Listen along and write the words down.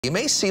It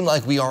may seem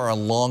like we are a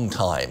long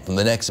time from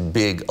the next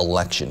big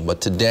election, but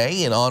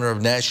today, in honor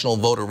of National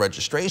Voter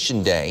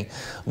Registration Day,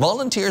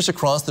 volunteers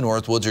across the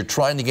Northwoods are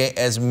trying to get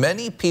as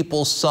many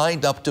people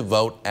signed up to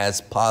vote as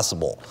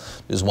possible.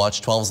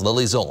 Newswatch 12's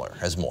Lily Zoller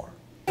has more.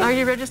 Are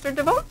you registered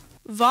to vote?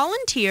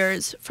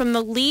 Volunteers from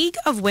the League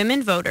of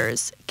Women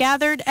Voters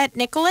gathered at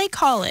Nicolet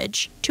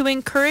College to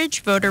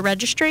encourage voter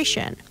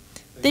registration.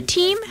 The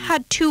team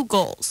had two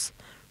goals: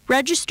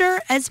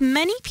 register as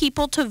many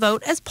people to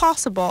vote as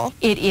possible.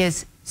 It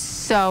is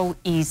so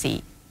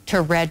easy to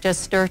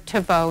register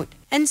to vote.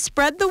 And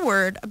spread the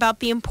word about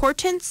the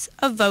importance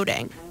of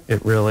voting.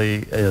 It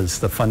really is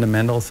the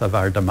fundamentals of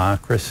our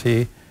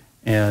democracy,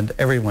 and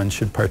everyone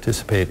should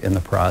participate in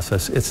the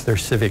process. It's their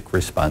civic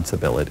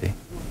responsibility.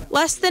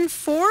 Less than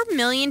 4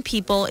 million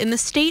people in the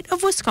state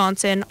of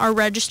Wisconsin are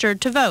registered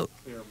to vote.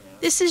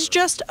 This is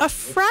just a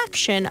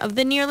fraction of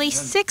the nearly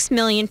 6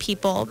 million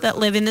people that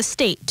live in the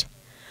state.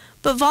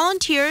 But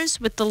volunteers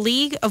with the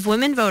League of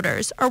Women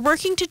Voters are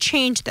working to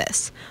change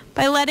this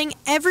by letting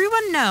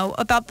everyone know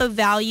about the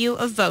value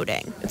of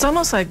voting. It's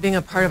almost like being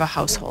a part of a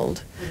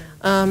household.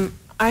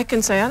 I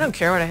can say, I don't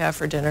care what I have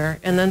for dinner,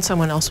 and then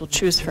someone else will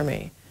choose for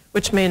me,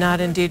 which may not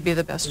indeed be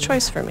the best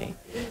choice for me.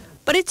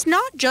 But it's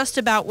not just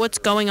about what's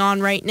going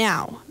on right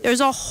now.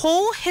 There's a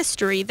whole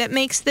history that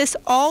makes this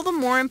all the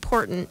more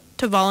important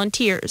to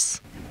volunteers.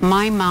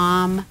 My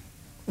mom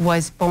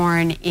was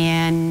born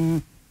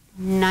in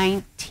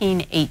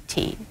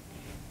 1918,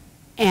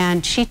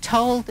 and she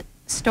told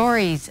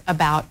stories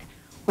about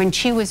when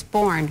she was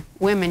born,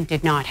 women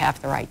did not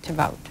have the right to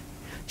vote.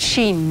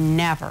 She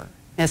never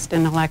missed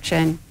an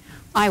election.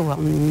 I will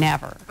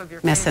never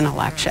miss an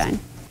election.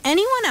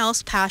 Anyone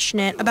else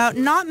passionate about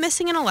not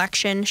missing an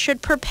election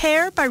should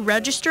prepare by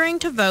registering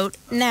to vote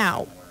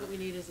now.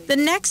 The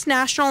next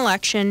national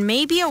election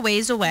may be a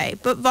ways away,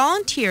 but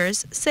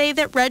volunteers say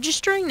that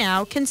registering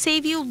now can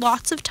save you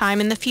lots of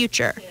time in the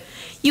future.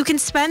 You can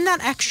spend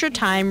that extra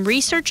time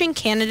researching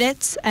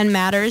candidates and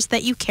matters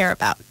that you care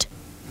about.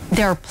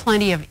 There are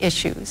plenty of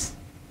issues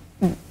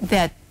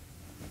that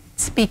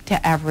speak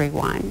to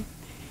everyone,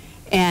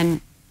 and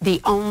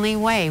the only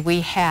way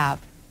we have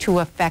to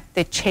affect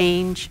the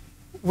change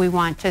we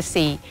want to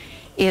see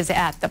is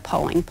at the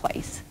polling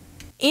place.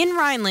 In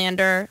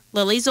Rhinelander,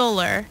 Lily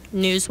Zoller,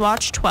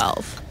 Newswatch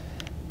 12.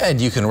 And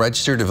you can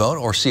register to vote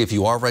or see if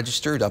you are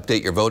registered.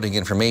 Update your voting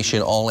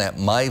information all at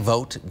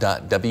myvote.wi.gov.